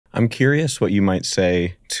I'm curious what you might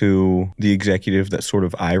say to the executive that sort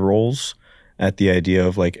of eye rolls at the idea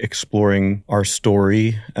of like exploring our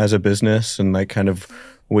story as a business and like kind of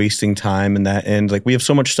wasting time in that end. Like we have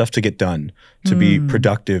so much stuff to get done, to be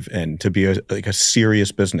productive and to be a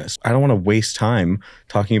serious business. I don't want to waste time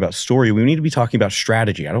talking about story. We need to be talking about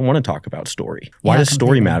strategy. I don't want to talk about story. Why does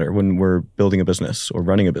story matter when we're building a business or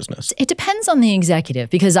running a business? It depends on the executive,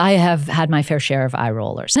 because I have had my fair share of eye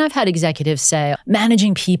rollers. And I've had executives say,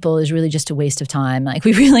 managing people is really just a waste of time. Like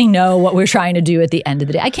we really know what we're trying to do at the end of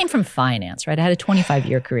the day. I came from finance, right? I had a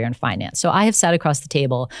 25-year career in finance. So I have sat across the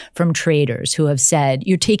table from traders who have said,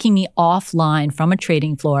 you're taking me offline from a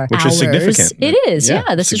trading floor. Which is significant. It is.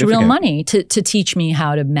 Yeah, this is real money to teach me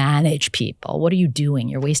how to manage people. What are you doing?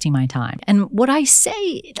 You're wasting my time. And what I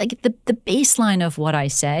say, like the baseline of what I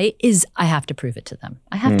say is I have to prove it to them.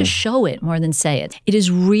 I have to show it more than say it. It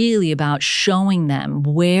is really about showing them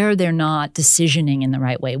where they're not decisioning in the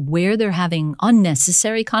right way, where they're having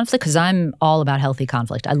unnecessary conflict, because I'm all about healthy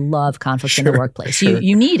conflict. I love conflict in the workplace.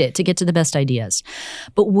 You need it to get to the best ideas.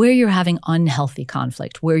 But where you're having unhealthy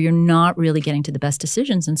conflict, where you're not really getting to the best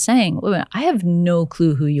decisions and saying, wait, I have no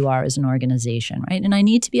clue who you are as an organization, right? And I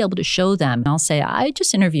need to be able to show them. I'll say, I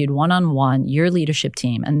just interviewed one-on-one your leadership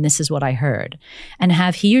team, and this is what I heard. And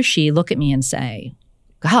have he or she look at me and say,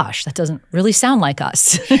 gosh, that doesn't really sound like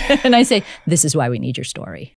us. And I say, this is why we need your story.